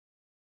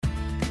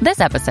This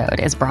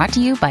episode is brought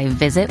to you by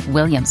Visit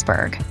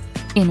Williamsburg.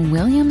 In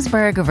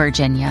Williamsburg,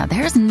 Virginia,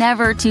 there's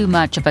never too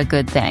much of a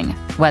good thing.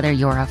 Whether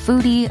you're a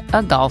foodie,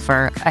 a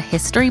golfer, a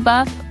history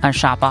buff, a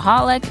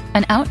shopaholic,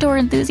 an outdoor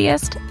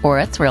enthusiast, or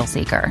a thrill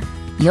seeker,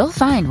 you'll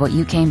find what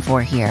you came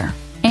for here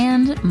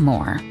and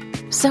more.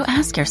 So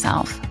ask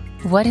yourself,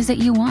 what is it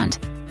you want?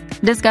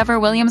 Discover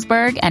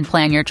Williamsburg and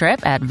plan your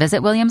trip at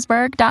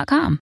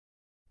visitwilliamsburg.com.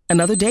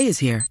 Another day is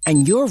here,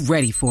 and you're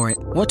ready for it.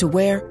 What to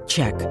wear?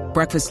 Check.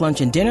 Breakfast, lunch,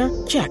 and dinner?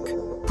 Check.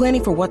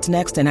 Planning for what's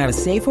next and how to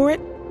save for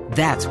it?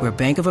 That's where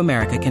Bank of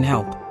America can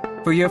help.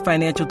 For your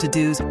financial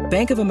to-dos,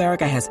 Bank of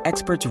America has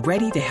experts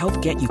ready to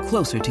help get you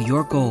closer to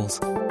your goals.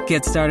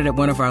 Get started at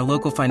one of our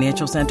local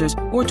financial centers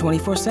or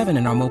 24/7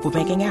 in our mobile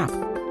banking app.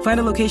 Find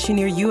a location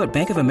near you at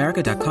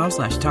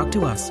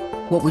bankofamerica.com/talktous.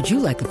 What would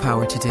you like the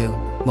power to do?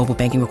 Mobile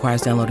banking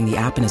requires downloading the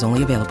app and is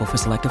only available for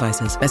select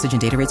devices. Message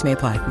and data rates may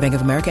apply. Bank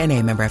of America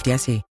N.A., member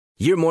FDIC.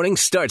 Your morning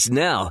starts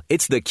now.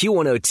 It's the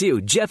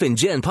Q102 Jeff and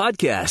Jen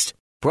podcast,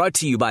 brought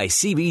to you by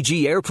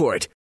CBG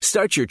Airport.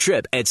 Start your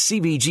trip at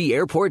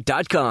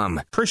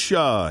CBGAirport.com.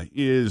 Trisha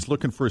is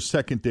looking for a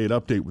second date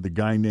update with a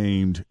guy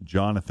named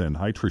Jonathan.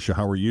 Hi, Trisha.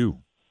 How are you?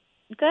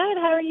 Good.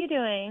 How are you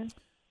doing?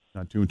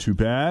 Not doing too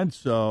bad.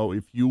 So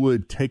if you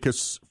would take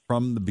us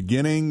from the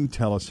beginning,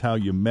 tell us how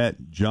you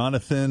met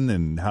Jonathan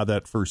and how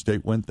that first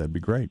date went, that'd be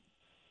great.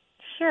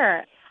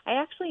 Sure. I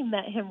actually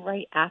met him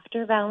right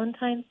after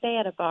Valentine's Day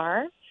at a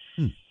bar.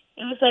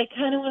 It was like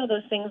kind of one of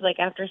those things like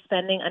after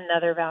spending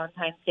another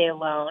Valentine's Day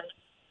alone,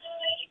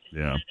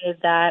 I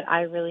decided that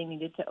I really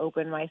needed to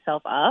open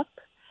myself up.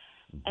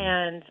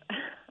 And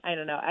I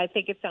don't know. I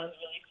think it sounds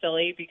really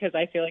silly because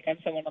I feel like I'm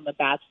someone on The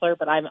Bachelor,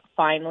 but I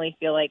finally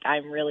feel like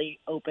I'm really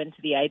open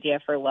to the idea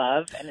for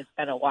love, and it's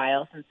been a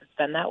while since it's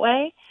been that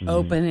way.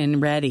 Open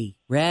and ready.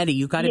 Ready.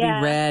 You got to be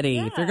ready.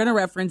 If you're going to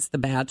reference The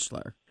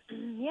Bachelor.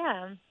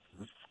 Yeah.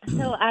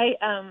 So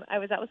I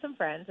was out with some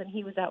friends, and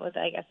he was out with,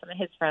 I guess, some of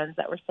his friends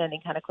that were standing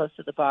kind of close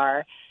to the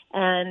bar.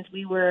 And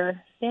we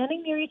were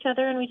standing near each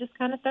other, and we just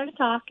kind of started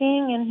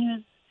talking, and he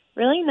was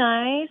really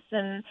nice.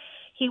 And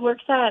he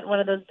works at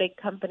one of those big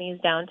companies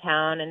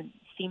downtown and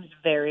seems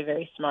very,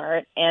 very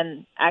smart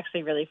and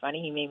actually really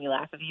funny. He made me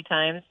laugh a few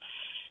times.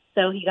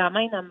 So he got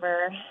my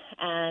number,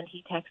 and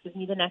he texted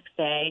me the next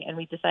day, and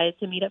we decided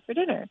to meet up for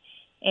dinner.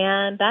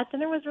 And that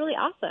dinner was really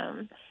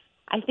awesome.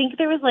 I think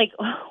there was like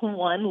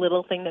one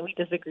little thing that we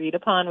disagreed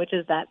upon, which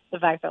is that the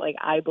fact that like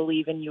I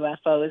believe in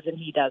UFOs and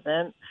he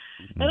doesn't.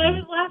 And I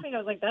was laughing. I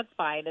was like, that's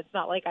fine. It's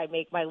not like I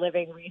make my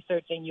living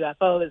researching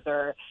UFOs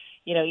or,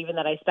 you know, even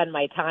that I spend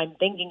my time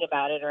thinking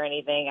about it or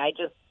anything. I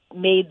just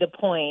made the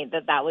point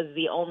that that was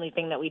the only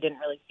thing that we didn't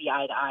really see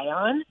eye to eye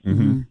on.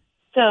 Mm-hmm.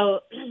 So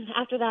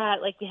after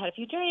that, like we had a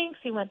few drinks,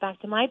 we went back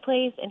to my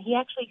place, and he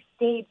actually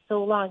stayed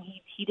so long.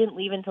 He didn't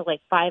leave until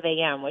like 5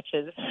 a.m., which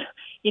is,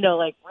 you know,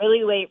 like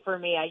really late for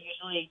me. I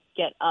usually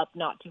get up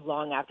not too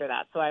long after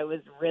that. So I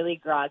was really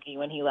groggy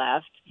when he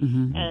left.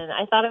 Mm-hmm. And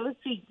I thought it was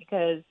sweet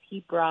because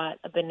he brought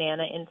a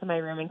banana into my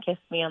room and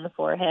kissed me on the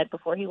forehead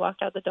before he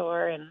walked out the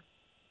door. And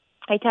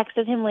I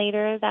texted him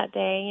later that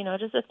day, you know,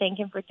 just to thank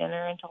him for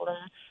dinner and told him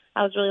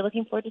I was really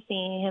looking forward to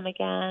seeing him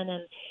again.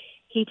 And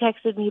he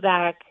texted me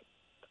back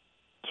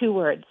 2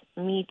 words,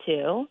 me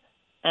too.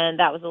 And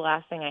that was the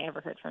last thing I ever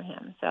heard from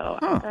him. So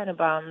I'm kind of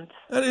bummed.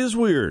 That is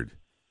weird.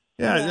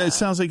 Yeah, it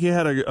sounds like you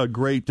had a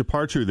great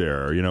departure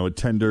there. You know, a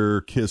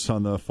tender kiss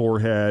on the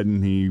forehead,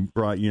 and he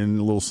brought you in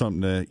a little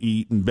something to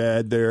eat in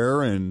bed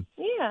there, and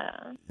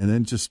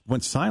then just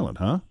went silent,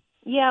 huh?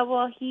 Yeah,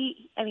 well,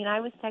 I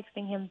was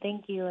texting him,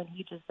 thank you, and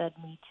he just said,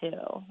 me too.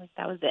 Like,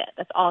 that was it.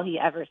 That's all he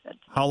ever said.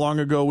 How long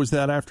ago was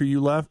that after you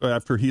left,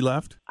 after he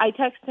left? I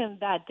texted him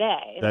that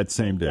day. That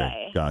same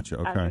day. Gotcha,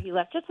 okay. After he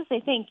left, just to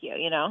say thank you,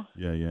 you know?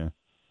 Yeah.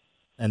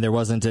 And there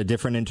wasn't a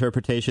different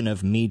interpretation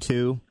of me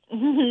too?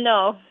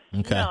 No.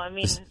 Okay. No, I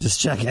mean...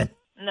 Just checking.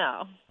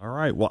 No. All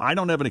right. Well, I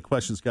don't have any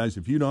questions, guys.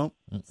 If you don't...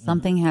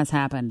 Something has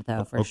happened,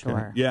 though, for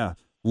sure. Yeah.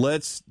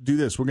 Let's do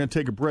this. We're going to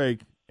take a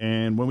break,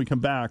 and when we come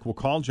back, we'll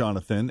call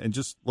Jonathan and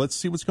just let's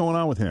see what's going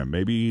on with him.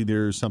 Maybe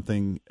there's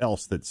something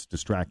else that's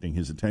distracting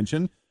his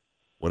attention.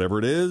 Whatever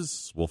it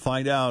is, we'll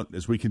find out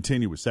as we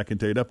continue with Second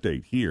Date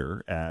Update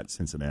here at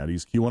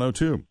Cincinnati's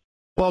Q102.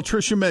 Well,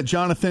 Trisha met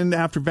Jonathan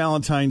after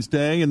Valentine's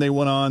Day, and they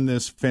went on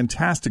this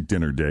fantastic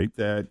dinner date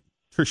that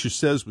Trisha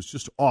says was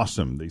just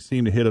awesome. They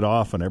seemed to hit it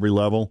off on every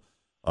level.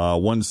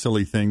 One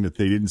silly thing that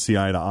they didn't see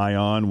eye to eye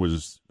on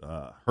was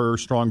her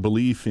strong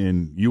belief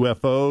in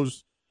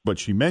UFOs, but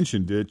she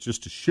mentioned it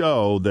just to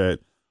show that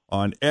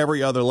on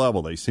every other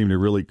level they seemed to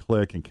really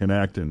click and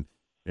connect, and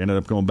ended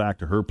up going back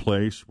to her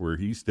place where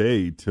he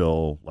stayed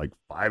till like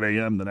 5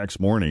 a.m. the next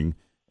morning.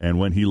 And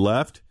when he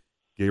left,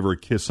 gave her a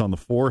kiss on the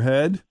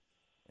forehead.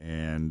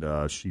 And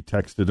she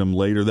texted him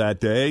later that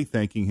day,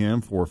 thanking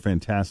him for a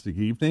fantastic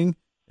evening.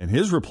 And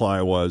his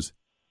reply was,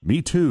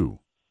 me too.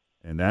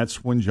 And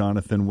that's when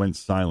Jonathan went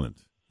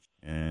silent.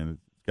 And it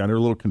got her a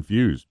little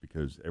confused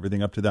because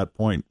everything up to that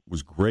point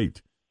was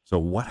great. So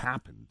what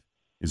happened?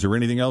 Is there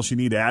anything else you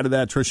need to add to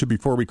that, Trisha,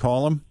 before we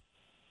call him?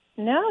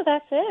 No,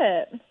 that's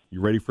it.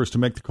 You ready for us to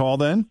make the call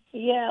then?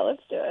 Yeah,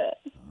 let's do it.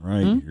 All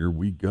right, Here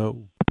we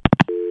go.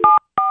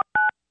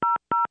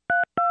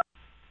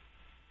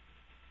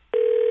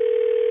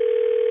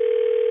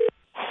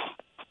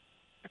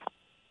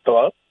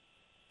 Hello?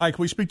 Hi,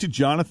 can we speak to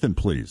Jonathan,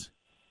 please?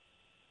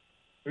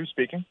 Who's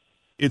speaking?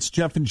 It's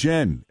Jeff and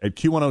Jen at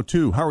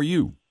Q102. How are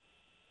you?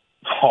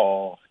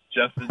 Oh,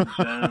 Jeff and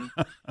Jen.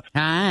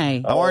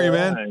 Hi. How are you,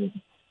 man?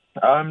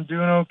 I'm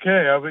doing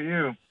okay. How about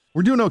you?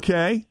 We're doing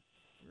okay.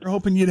 We're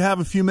hoping you'd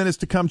have a few minutes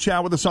to come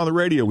chat with us on the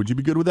radio. Would you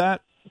be good with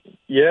that?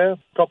 Yeah, a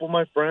couple of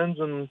my friends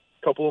and a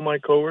couple of my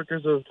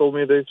coworkers have told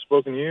me they've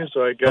spoken to you,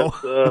 so I guess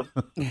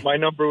my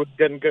number would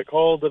get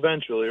called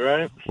eventually,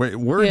 right? Wait,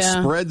 word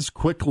spreads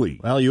quickly.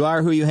 Well, you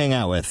are who you hang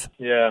out with.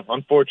 Yeah,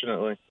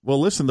 unfortunately.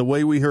 Well, listen, the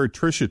way we heard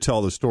Tricia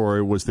tell the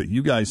story was that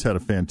you guys had a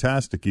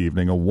fantastic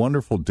evening, a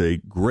wonderful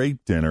date,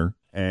 great dinner,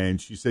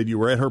 and she said you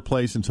were at her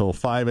place until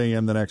 5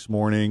 a.m. the next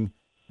morning,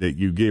 that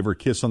you gave her a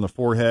kiss on the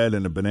forehead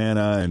and a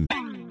banana, and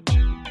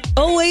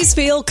Always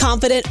feel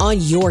confident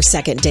on your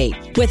second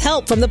date. With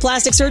help from the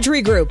Plastic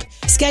Surgery Group.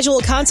 Schedule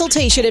a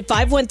consultation at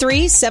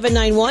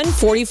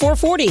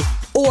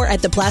 513-791-4440 or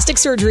at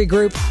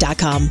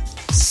theplasticsurgerygroup.com.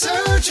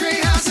 Surgery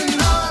has an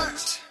art.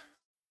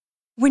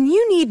 When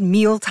you need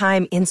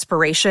mealtime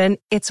inspiration,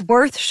 it's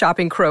worth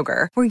shopping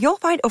Kroger, where you'll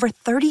find over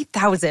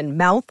 30,000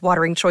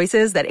 mouth-watering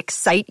choices that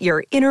excite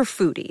your inner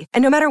foodie.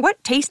 And no matter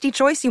what tasty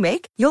choice you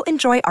make, you'll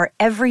enjoy our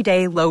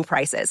everyday low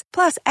prices,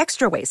 plus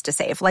extra ways to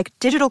save, like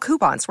digital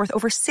coupons worth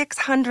over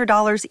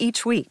 $600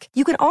 each week.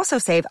 You can also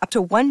save up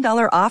to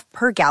 $1 off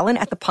per gallon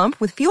at the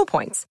pump with fuel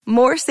points.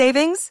 More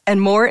savings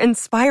and more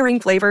inspiring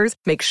flavors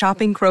make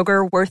shopping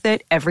Kroger worth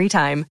it every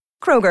time.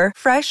 Kroger,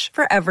 fresh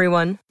for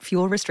everyone.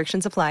 Fuel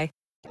restrictions apply.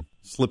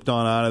 slipped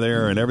on out of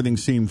there, and everything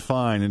seemed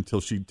fine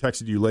until she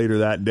texted you later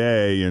that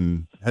day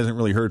and hasn't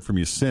really heard from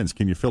you since.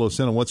 Can you fill us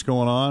in on what's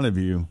going on? Have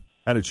you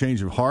had a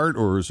change of heart,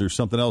 or is there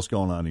something else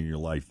going on in your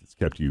life that's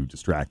kept you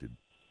distracted?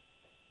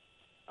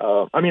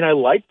 I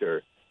liked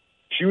her.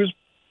 She was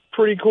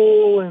pretty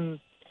cool, and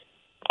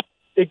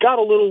it got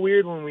a little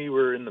weird when we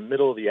were in the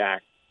middle of the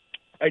act.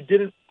 I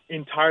didn't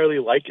entirely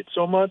like it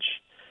so much.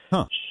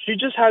 Huh. She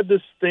just had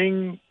this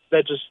thing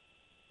that just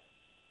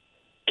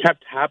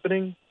kept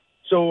happening.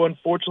 So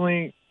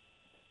unfortunately,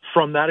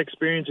 from that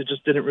experience, it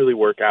just didn't really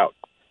work out.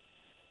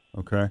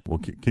 Okay. Well,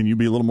 can you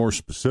be a little more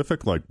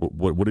specific? Like,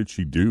 what did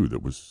she do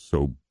that was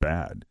so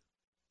bad?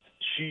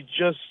 She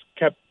just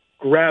kept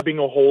grabbing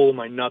a hole in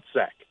my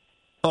nutsack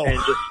and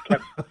just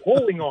kept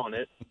pulling on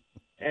it.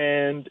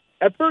 And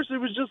at first, it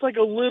was just like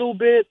a little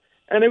bit,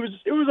 and it was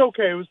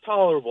okay. It was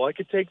tolerable. I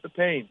could take the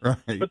pain.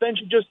 Right. But then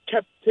she just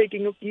kept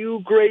taking a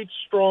few great,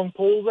 strong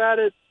pulls at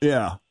it.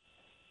 Yeah.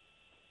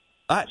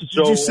 Did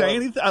you say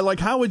anything?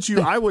 How would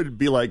you? I would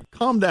be like,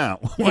 calm down.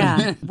 What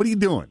are you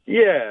doing?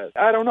 Yeah,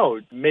 I don't know.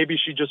 Maybe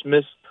she just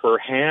missed her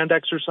hand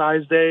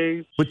exercise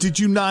day. But did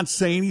you not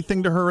say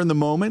anything to her in the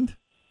moment?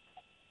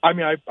 I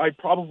mean, I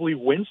probably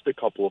winced a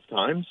couple of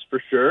times,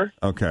 for sure.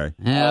 Okay.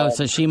 Oh,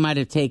 so she might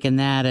have taken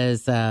that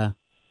as,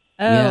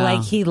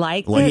 like he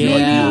liked it? Like you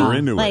were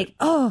into it.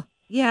 Oh,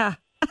 yeah.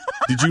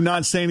 Did you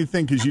not say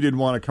anything because you didn't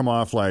want to come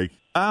off like,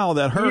 ow,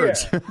 that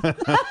hurts? Yeah.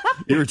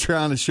 You were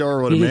trying to show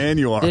her what a man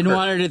you are. Didn't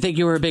want her to think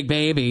you were a big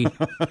baby.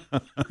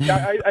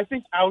 Yeah, I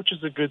think ouch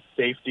is a good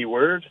safety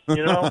word,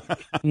 you know?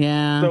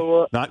 Yeah.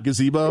 So, not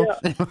gazebo?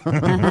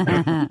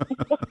 Yeah.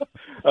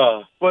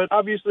 But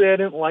obviously I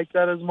didn't like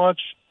that as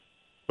much.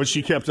 But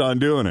she kept on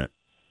doing it.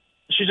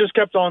 She just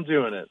kept on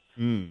doing it.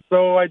 Mm.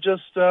 So I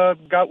just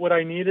got what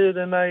I needed,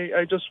 and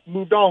I just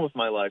moved on with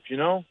my life, you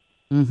know?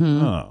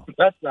 Mm-hmm. Oh.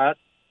 That's that.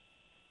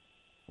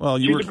 Well,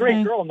 she's a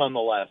great girl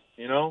nonetheless,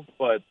 you know,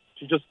 but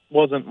she just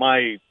wasn't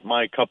my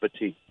cup of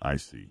tea. I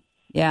see.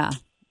 Yeah.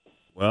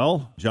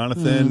 Well,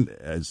 Jonathan,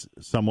 as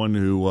someone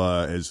who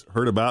has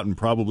heard about and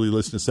probably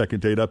listened to Second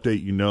Date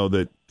Update, you know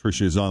that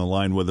Tricia is on the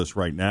line with us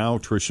right now.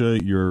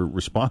 Tricia, your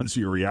response,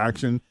 your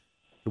reaction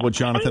to what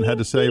Jonathan had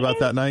to say about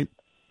that night?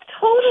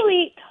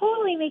 Totally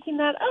making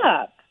that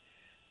up.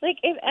 Like,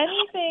 if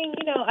anything,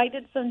 you know, I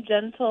did some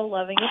gentle,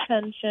 loving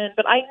attention,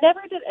 but I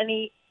never did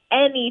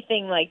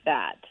anything like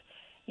that.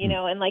 You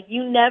know, and, like,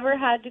 you never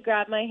had to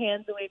grab my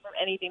hands away from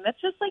anything. That's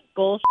just, like,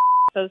 bullshit.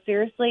 So,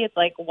 seriously, it's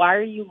like, why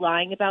are you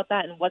lying about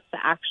that, and what's the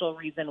actual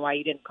reason why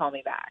you didn't call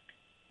me back?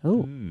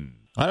 Oh.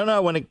 I don't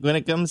know. When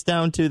it comes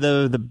down to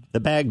the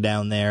bag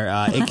down there,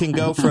 it can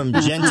go from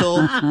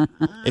gentle.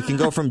 It can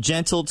go from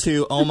gentle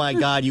to, oh, my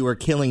God, you are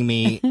killing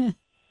me.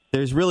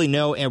 There's really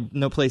no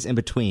place in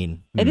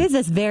between. It is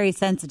this very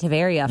sensitive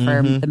area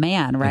for the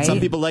man, right? And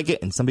some people like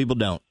it, and some people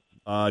don't.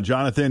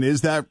 Jonathan,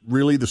 is that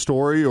really the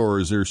story, or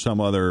is there some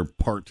other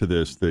part to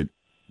this that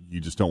you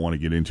just don't want to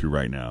get into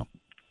right now?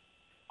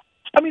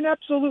 I mean,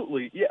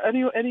 absolutely. Yeah,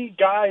 any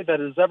guy that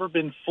has ever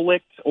been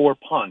flicked or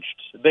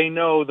punched, they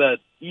know that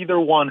either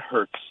one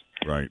hurts.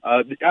 Right.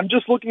 I'm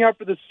just looking out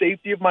for the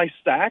safety of my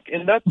stack,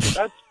 and that's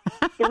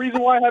the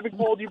reason why I haven't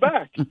called you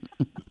back.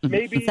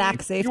 Maybe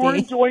you were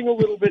enjoying a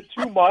little bit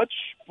too much,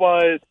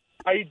 but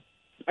I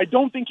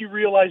don't think you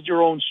realized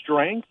your own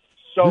strength,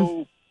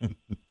 so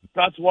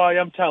that's why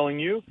I'm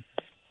telling you.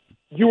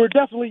 You were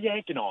definitely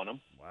yanking on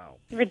him. Wow.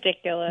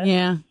 Ridiculous.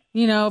 Yeah.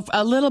 You know,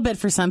 a little bit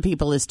for some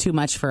people is too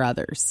much for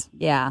others.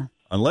 Yeah.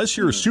 Unless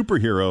you're a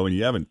superhero and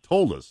you haven't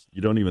told us,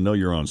 you don't even know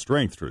your own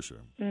strength, Tricia.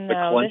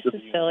 No, this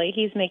is silly.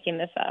 He's making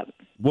this up.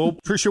 Well,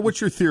 Tricia,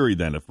 what's your theory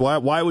then?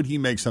 Why would he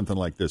make something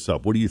like this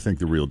up? What do you think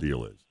the real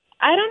deal is?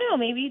 I don't know.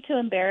 Maybe to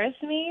embarrass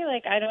me.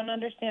 Like, I don't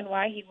understand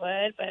why he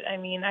would. But, I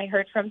mean, I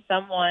heard from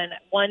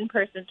one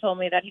person told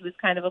me that he was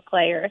kind of a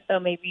player. So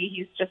maybe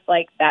he's just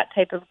like that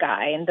type of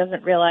guy and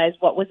doesn't realize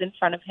what was in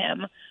front of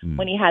him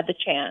when he had the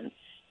chance.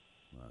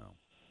 Wow.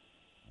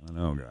 I don't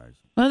know, guys.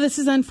 Well, this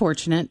is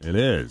unfortunate. It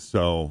is.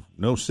 So,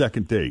 no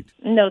second date.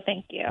 No,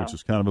 thank you. Which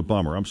is kind of a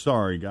bummer. I'm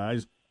sorry,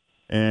 guys.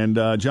 And,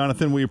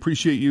 Jonathan, we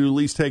appreciate you at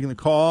least taking the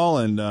call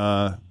and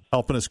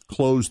helping us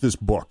close this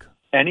book.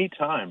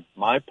 Anytime.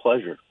 My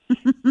pleasure.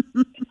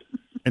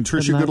 And,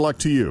 Tricia, good luck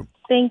to you.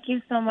 Thank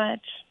you so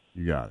much.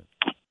 You got it.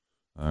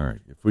 All right.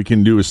 If we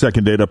can do a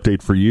second date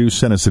update for you,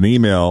 send us an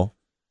email.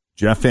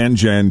 Jeff and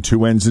Jen,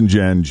 2 N's and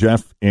Jen,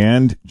 Jeff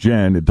and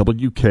Jen at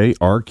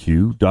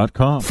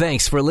WKRQ.com.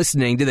 Thanks for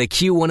listening to the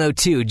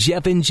Q102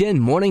 Jeff and Jen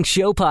Morning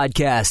Show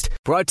podcast,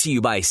 brought to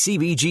you by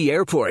CBG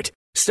Airport.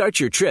 Start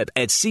your trip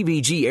at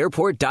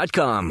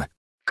CBGAirport.com.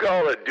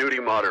 Call of Duty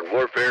Modern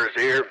Warfare is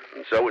here,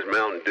 and so is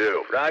Mountain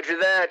Dew. Roger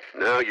that.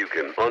 Now you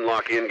can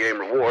unlock in-game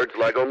rewards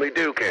like only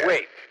Dew can.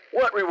 Wait,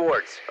 what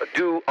rewards? A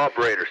Dew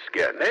Operator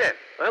Skin. Man,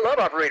 I love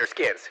Operator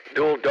Skins.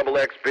 Dual double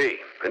XP,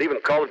 and even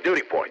Call of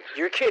Duty points.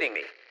 You're kidding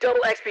me.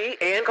 Double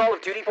XP and Call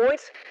of Duty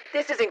points?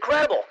 This is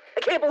incredible.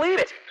 I can't believe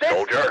it.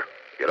 Soldier,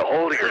 get a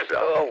hold of yourself.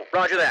 Oh,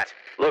 roger that.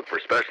 Look for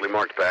specially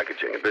marked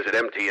packaging and visit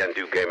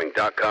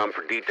mtn2gaming.com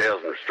for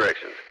details and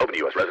restrictions. Open to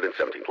U.S. residents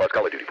 17 plus.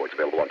 Call of Duty points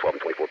available on 12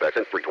 and 24 packs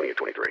and free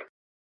 28-23.